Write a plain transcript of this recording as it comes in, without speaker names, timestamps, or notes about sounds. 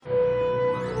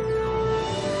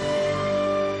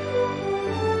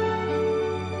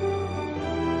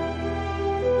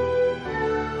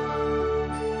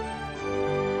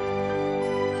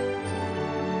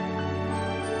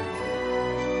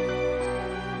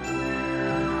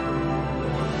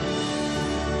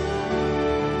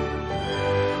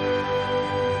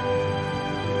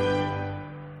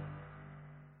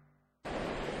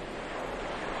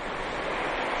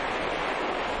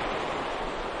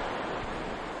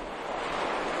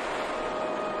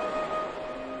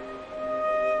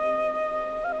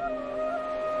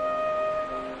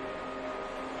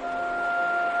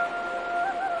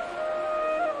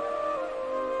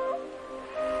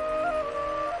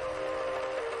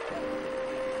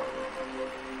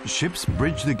Ships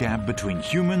bridge the gap between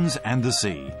humans and the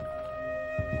sea.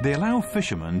 They allow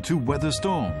fishermen to weather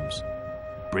storms,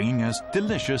 bringing us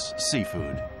delicious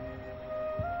seafood.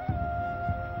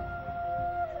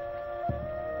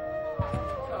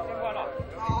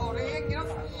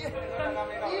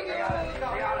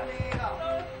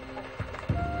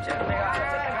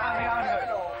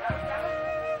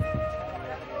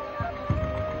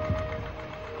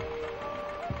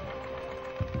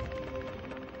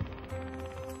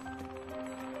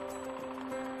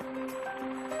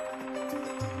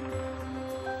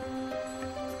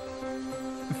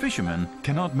 Fishermen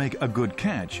cannot make a good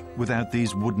catch without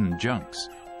these wooden junks.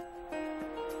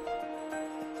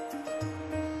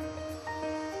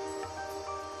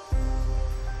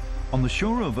 On the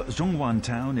shore of Zhongwan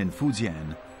town in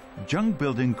Fujian, junk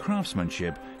building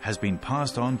craftsmanship has been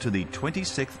passed on to the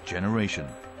 26th generation.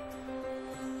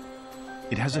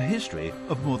 It has a history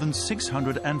of more than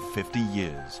 650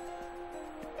 years.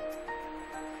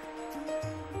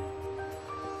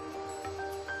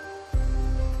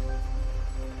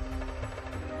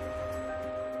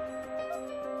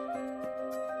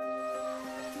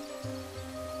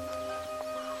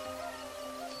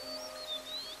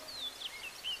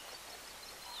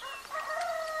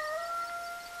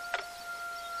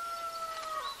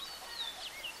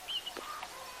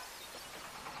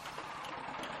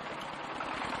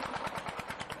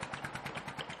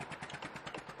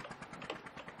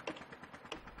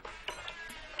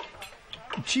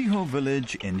 Chiho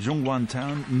village in Zhongwan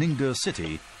town, Ningde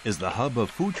city, is the hub of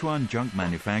Fuchuan junk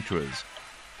manufacturers.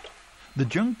 The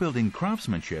junk building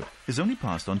craftsmanship is only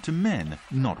passed on to men,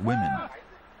 not women.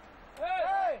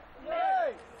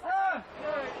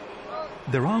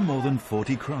 There are more than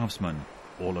 40 craftsmen,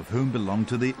 all of whom belong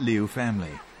to the Liu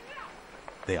family.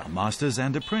 They are masters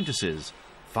and apprentices,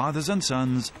 fathers and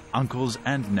sons, uncles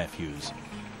and nephews.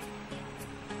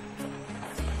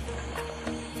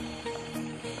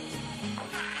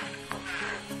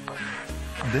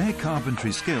 Their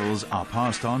carpentry skills are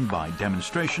passed on by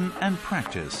demonstration and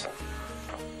practice.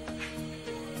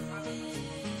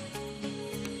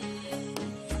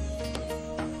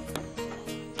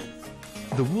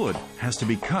 The wood has to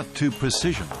be cut to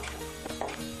precision.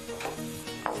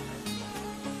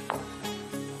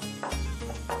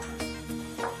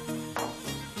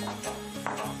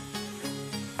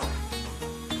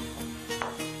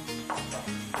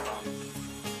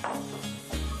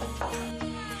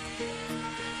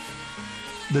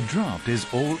 The draft is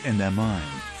all in their mind.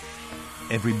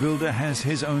 Every builder has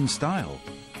his own style.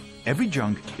 Every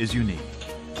junk is unique.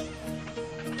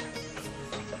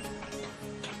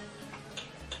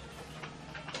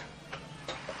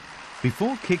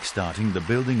 Before kick-starting the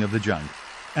building of the junk,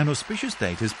 an auspicious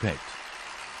date is picked.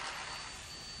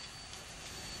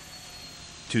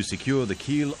 To secure the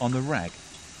keel on the rack,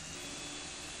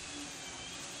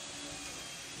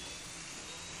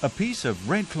 a piece of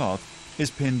red cloth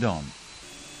is pinned on,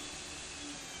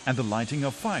 and the lighting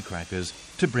of firecrackers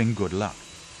to bring good luck.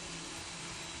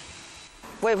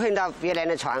 不会碰到别人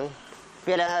的船，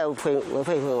别人会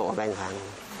碰我们船，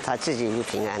他自己就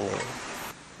平安的。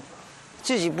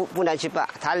自己不能去把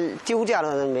他丢掉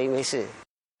了没事。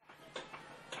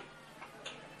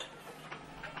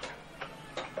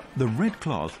 The red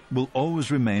cloth will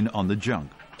always remain on the junk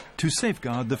to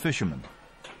safeguard the fishermen.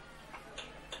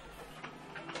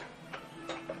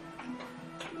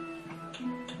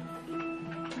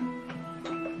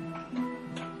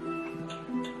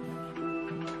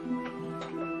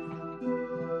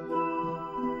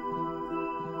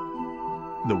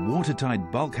 The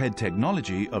watertight bulkhead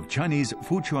technology of Chinese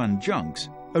Fuchuan junks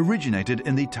originated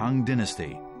in the Tang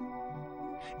dynasty.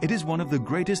 It is one of the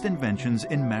greatest inventions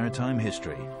in maritime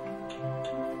history.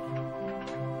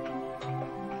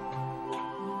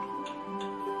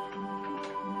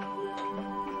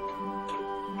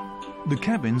 The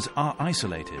cabins are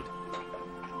isolated.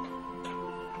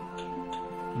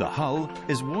 The hull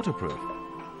is waterproof.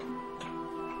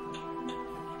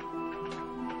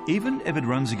 Even if it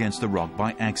runs against the rock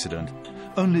by accident,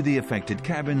 only the affected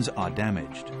cabins are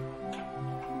damaged.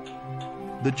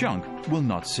 The junk will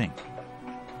not sink.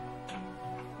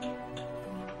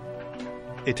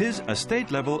 It is a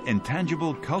state-level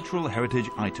intangible cultural heritage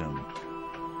item.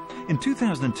 In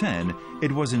 2010,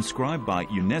 it was inscribed by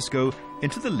UNESCO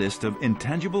into the list of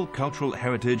intangible cultural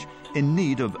heritage in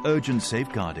need of urgent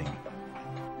safeguarding.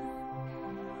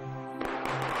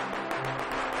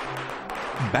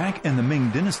 Back in the Ming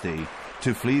dynasty,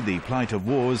 to flee the plight of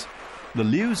wars, the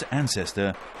Liu's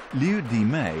ancestor, Liu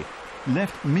Dimei,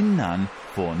 left Minnan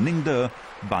for Ningde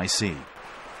by sea.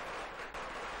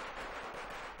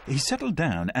 He settled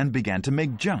down and began to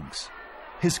make junks.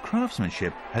 His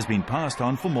craftsmanship has been passed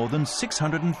on for more than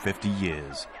 650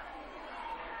 years.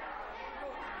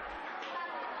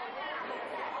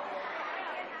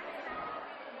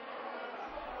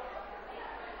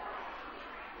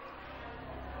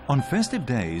 On festive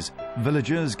days,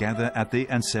 villagers gather at the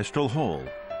ancestral hall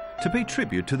to pay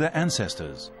tribute to their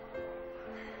ancestors.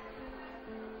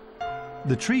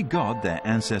 The tree god their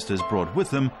ancestors brought with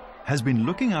them has been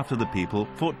looking after the people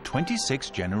for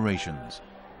 26 generations.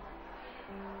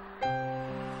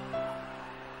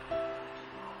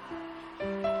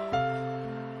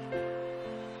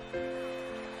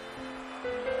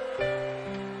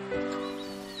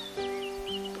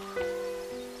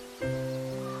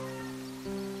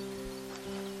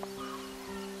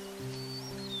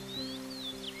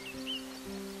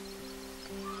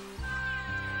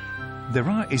 There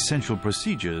are essential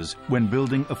procedures when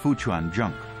building a Fuchuan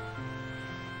junk.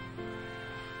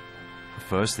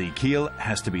 First, the keel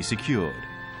has to be secured.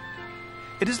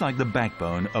 It is like the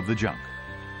backbone of the junk.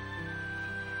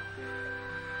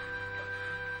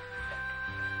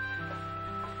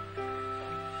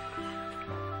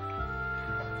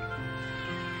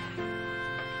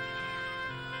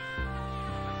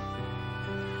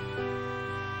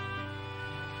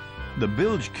 The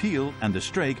bilge keel and the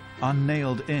strake are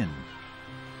nailed in.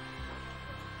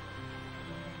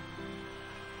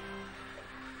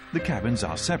 The cabins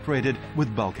are separated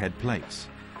with bulkhead plates.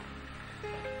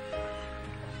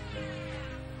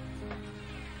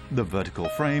 The vertical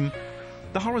frame,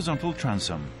 the horizontal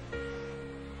transom.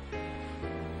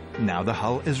 Now the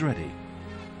hull is ready.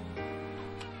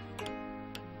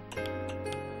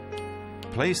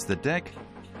 Place the deck,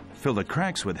 fill the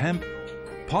cracks with hemp,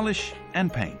 polish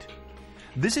and paint.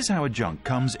 This is how a junk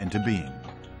comes into being.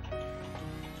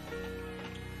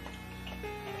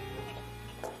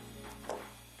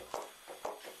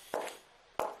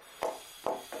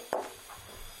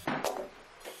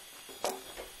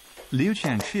 Liu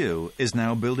Qiangxiu is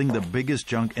now building the biggest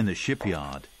junk in the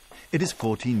shipyard. It is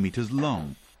 14 meters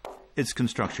long. Its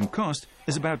construction cost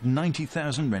is about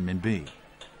 90,000 renminbi.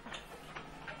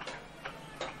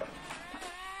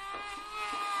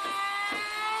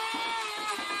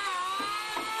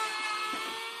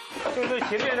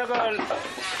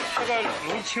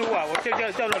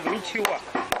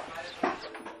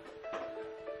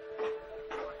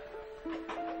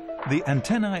 The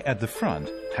antennae at the front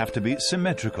have to be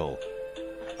symmetrical,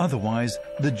 otherwise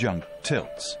the junk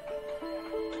tilts.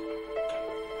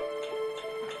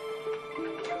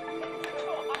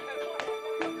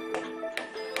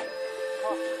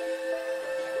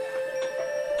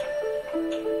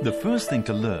 The first thing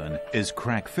to learn is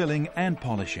crack filling and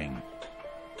polishing.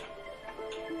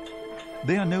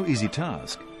 They are no easy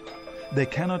task. There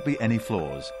cannot be any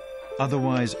flaws,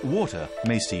 otherwise water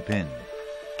may seep in.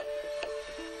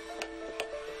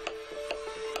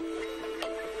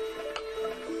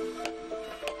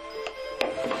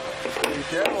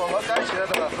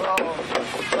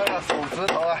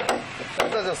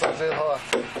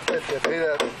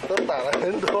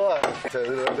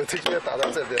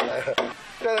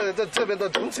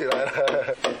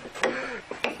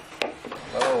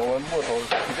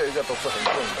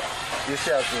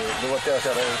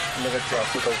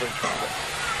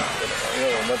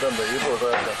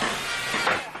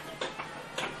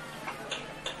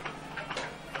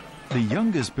 The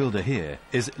youngest builder here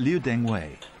is Liu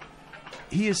Dengwei.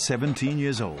 He is 17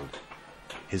 years old.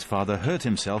 His father hurt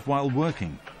himself while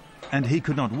working, and he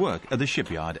could not work at the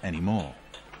shipyard anymore.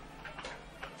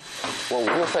 我5、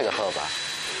6岁的时候吧，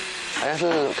好像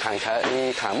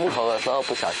是砍木头的时候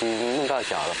不小心弄到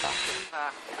脚了吧。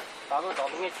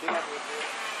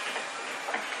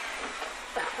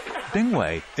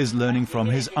Dengwei is learning from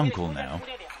his uncle now.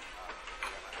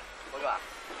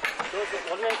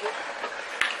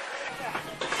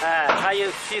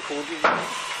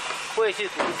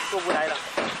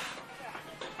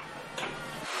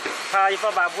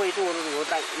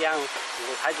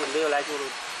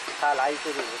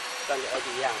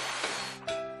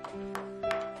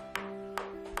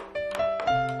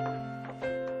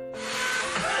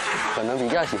可能比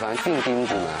较喜欢钉钉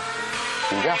子嘛，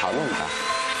比较好弄吧。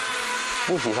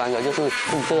不喜欢的就是用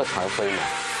这个船飞嘛，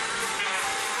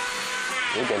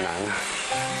有点难。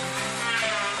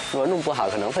如果弄不好，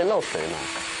可能会漏水嘛。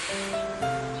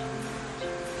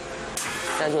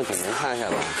再做给您看一下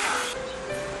吧，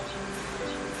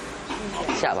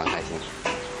下班开心，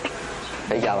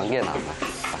回家玩电脑吧。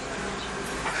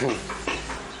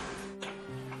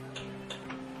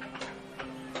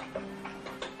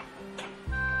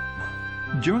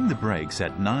During the breaks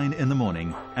at 9 in the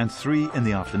morning and 3 in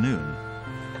the afternoon,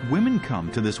 women come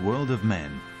to this world of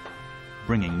men.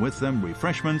 bringing with them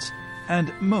refreshments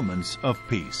and moments of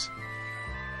peace.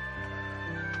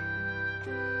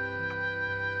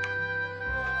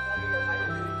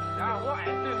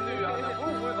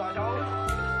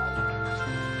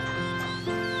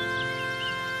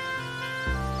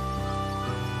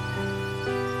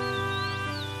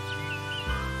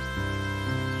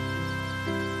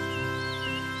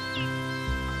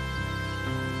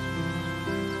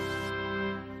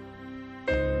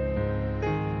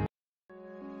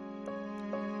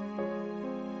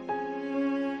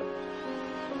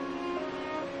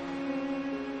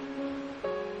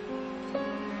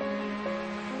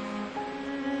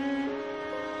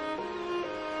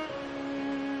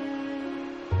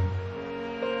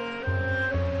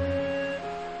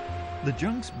 The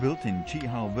junks built in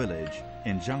Qihao village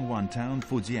in Jiangwan town,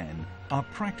 Fujian, are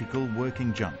practical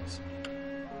working junks.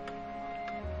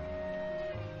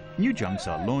 New junks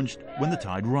are launched when the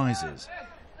tide rises.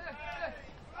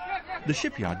 The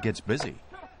shipyard gets busy.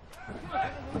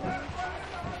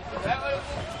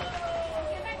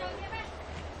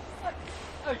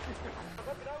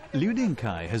 Liu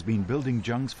Dingkai has been building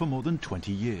junks for more than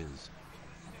 20 years.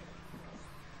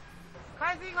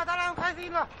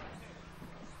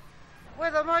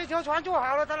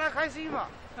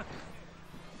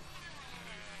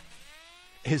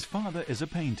 His father is a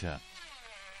painter,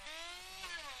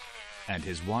 and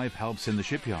his wife helps in the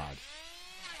shipyard,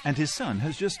 and his son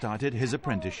has just started his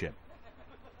apprenticeship.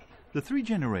 The three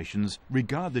generations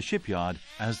regard the shipyard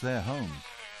as their home.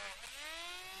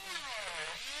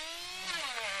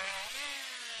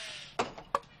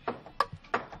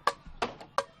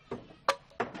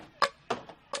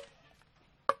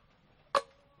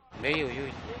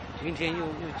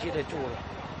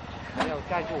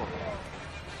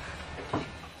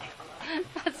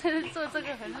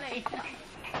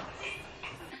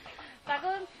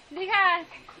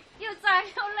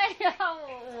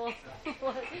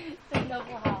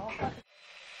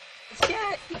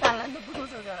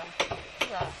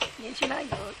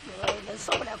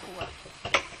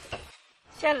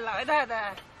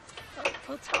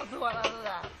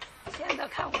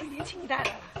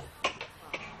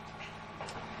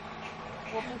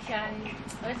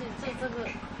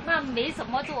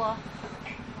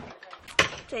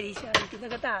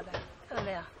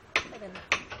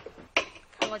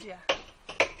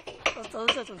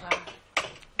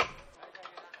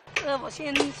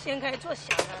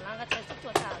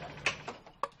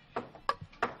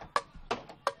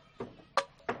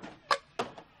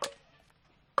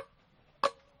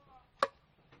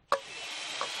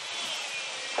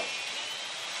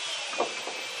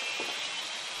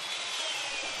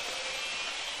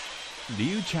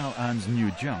 Liu Chao'an's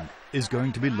new junk is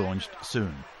going to be launched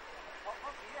soon.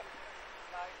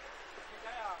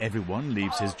 Everyone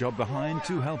leaves his job behind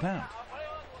to help out.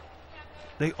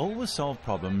 They always solve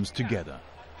problems together.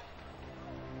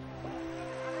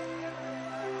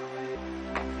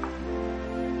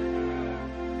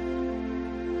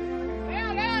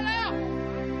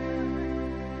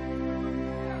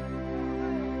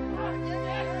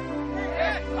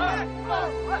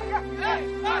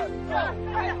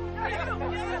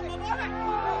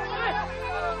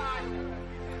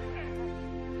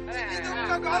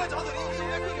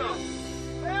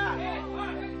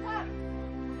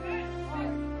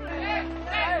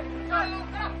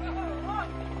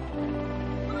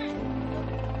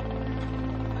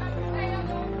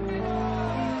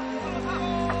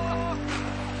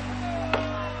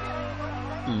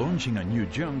 Launching a new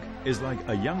junk is like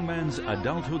a young man's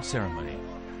adulthood ceremony.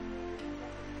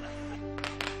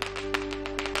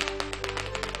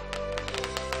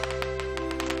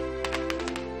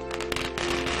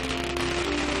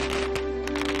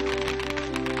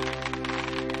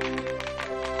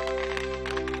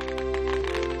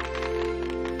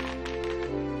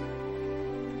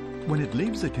 When it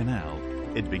leaves the canal,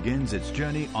 it begins its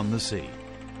journey on the sea.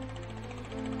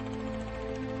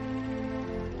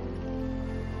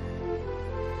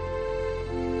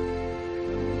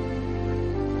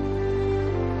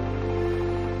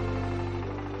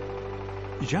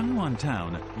 Jiangwan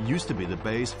town used to be the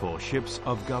base for ships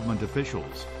of government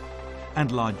officials,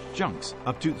 and large junks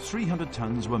up to 300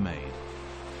 tons were made,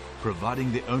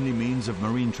 providing the only means of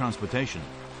marine transportation.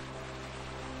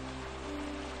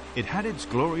 It had its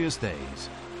glorious days.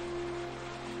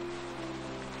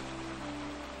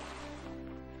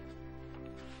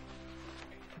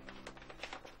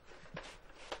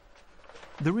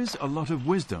 There is a lot of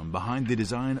wisdom behind the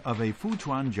design of a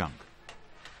Fuchuan junk.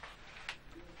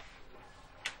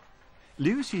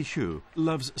 Liu Xishu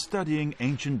loves studying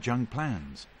ancient junk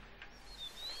plans.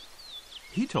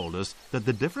 He told us that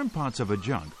the different parts of a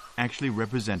junk actually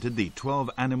represented the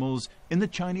 12 animals in the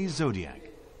Chinese zodiac.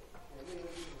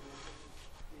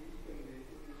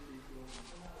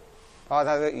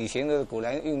 它是以前的古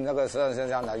人用那个12生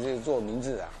肖来去做名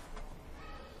字啊。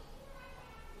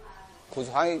虎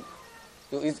船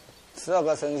有12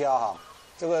个生肖哈，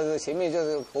这个是前面就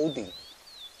是狗顶，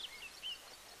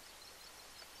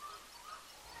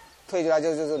退出来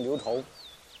就是牛头，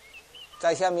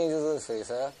在下面就是水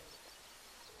蛇，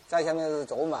在下面是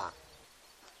走马，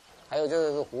还有这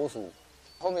个是虎鼠，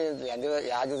后面2个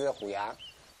牙就是虎牙，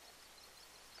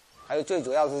还有最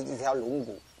主要是一条龙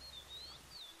骨。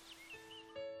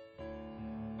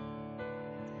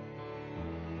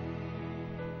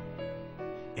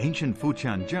 Ancient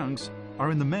Fuqian junks are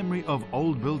in the memory of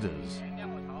old builders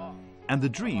and the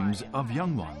dreams of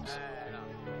young ones.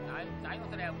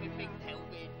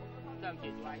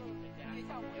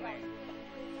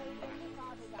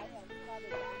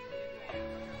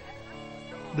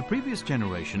 The previous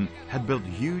generation had built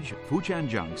huge Fuqian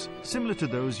junks similar to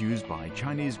those used by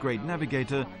Chinese great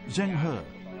navigator Zheng He.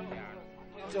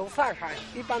 走上海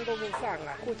一般都是上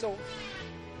海、惠州，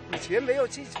以前没有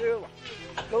汽车嘛，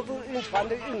都是运船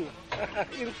的运，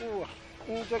运布啊，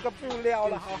这个布料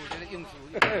了哈。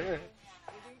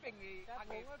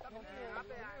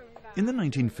In the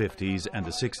 1950s and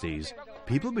the 60s,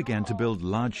 people began to build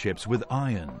large ships with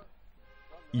iron.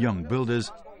 Young builders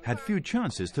had few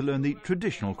chances to learn the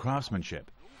traditional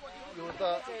craftsmanship.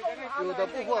 有的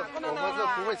部分我们是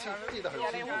不会记得很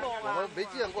清楚，我们没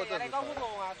见过这种。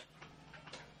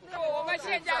我们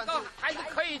现在都还是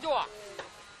可以做，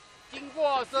经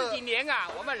过10几年啊，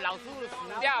我们老师死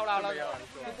掉了，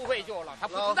就不会做了，他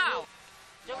不知道，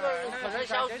这个可能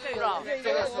消失了。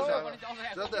这个市场，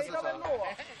真的市场。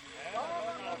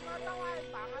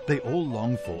 They all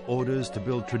longed for orders to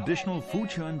build traditional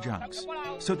Fuqian junks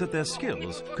so that their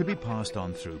skills could be passed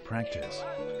on through practice.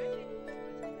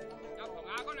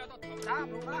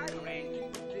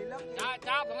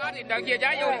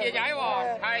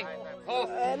 好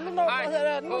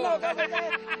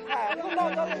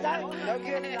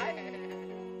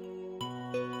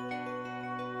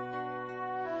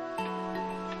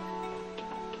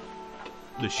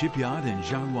，The shipyard in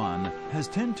Jiangwan has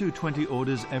 10 to 20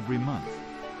 orders every month.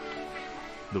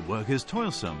 The work is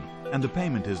toilsome and the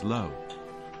payment is low.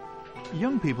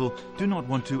 Young people do not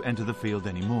want to enter the field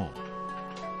anymore.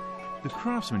 The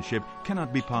craftsmanship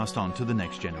cannot be passed on to the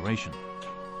next generation.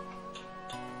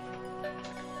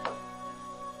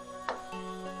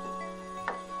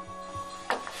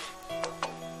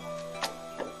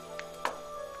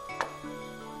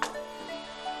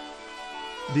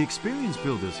 The experienced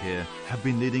builders here have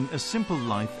been leading a simple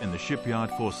life in the shipyard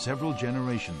for several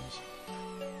generations.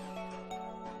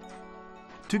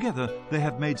 Together, they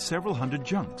have made several hundred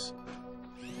junks.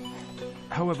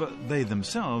 However, they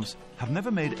themselves have never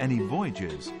made any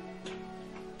voyages.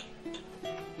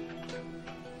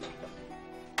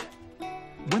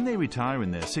 When they retire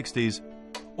in their 60s,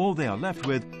 all they are left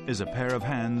with is a pair of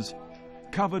hands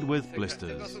covered with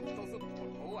blisters.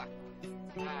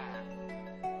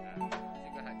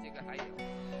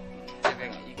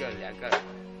 2个、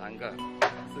3个、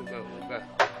4个、5个，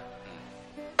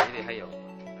这里还有。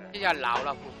现在老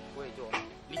了不会做，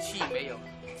力气没有，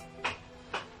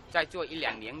再做1、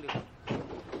2年就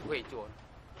不会做了。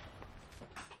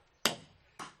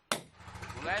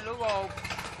我们如果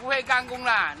不会干工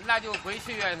了，那就回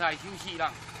去来休息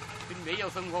了，就没有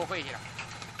生活费了。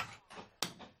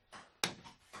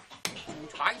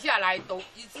船下来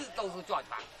一直都是坐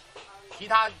船，其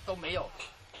他都没有，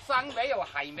山没有，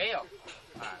海没有。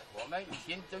 啊，我们以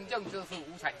前真正就是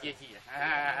无产阶级。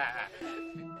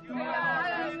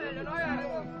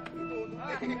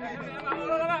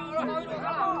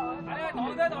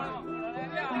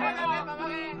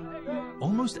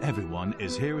Almost everyone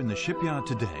is here in the shipyard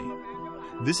today.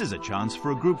 This is a chance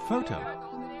for a group photo,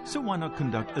 so why not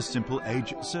conduct a simple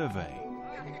age survey?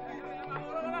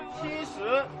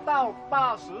 70到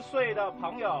80岁的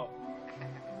朋友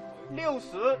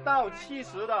，60到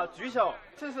70的举手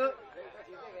，40。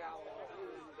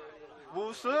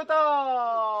 50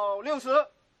到60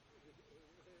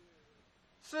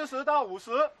 ，40到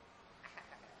50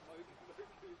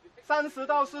 ，30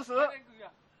到40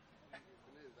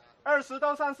 ，20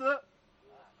到30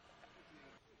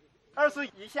 ，20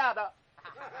以下的。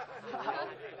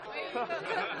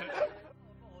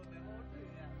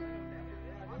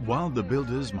While the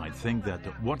builders might think that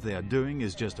what they are doing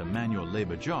is just a manual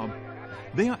labor job,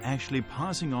 they are actually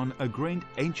passing on a great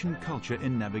ancient culture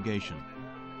in navigation.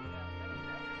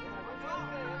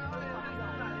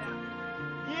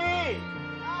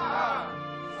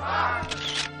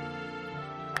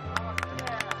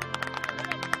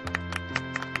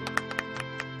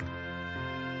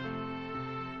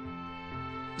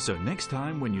 So next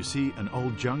time when you see an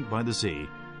old junk by the sea,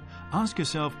 ask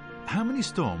yourself how many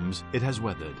storms it has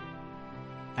weathered,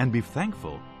 and be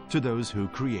thankful to those who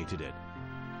created it.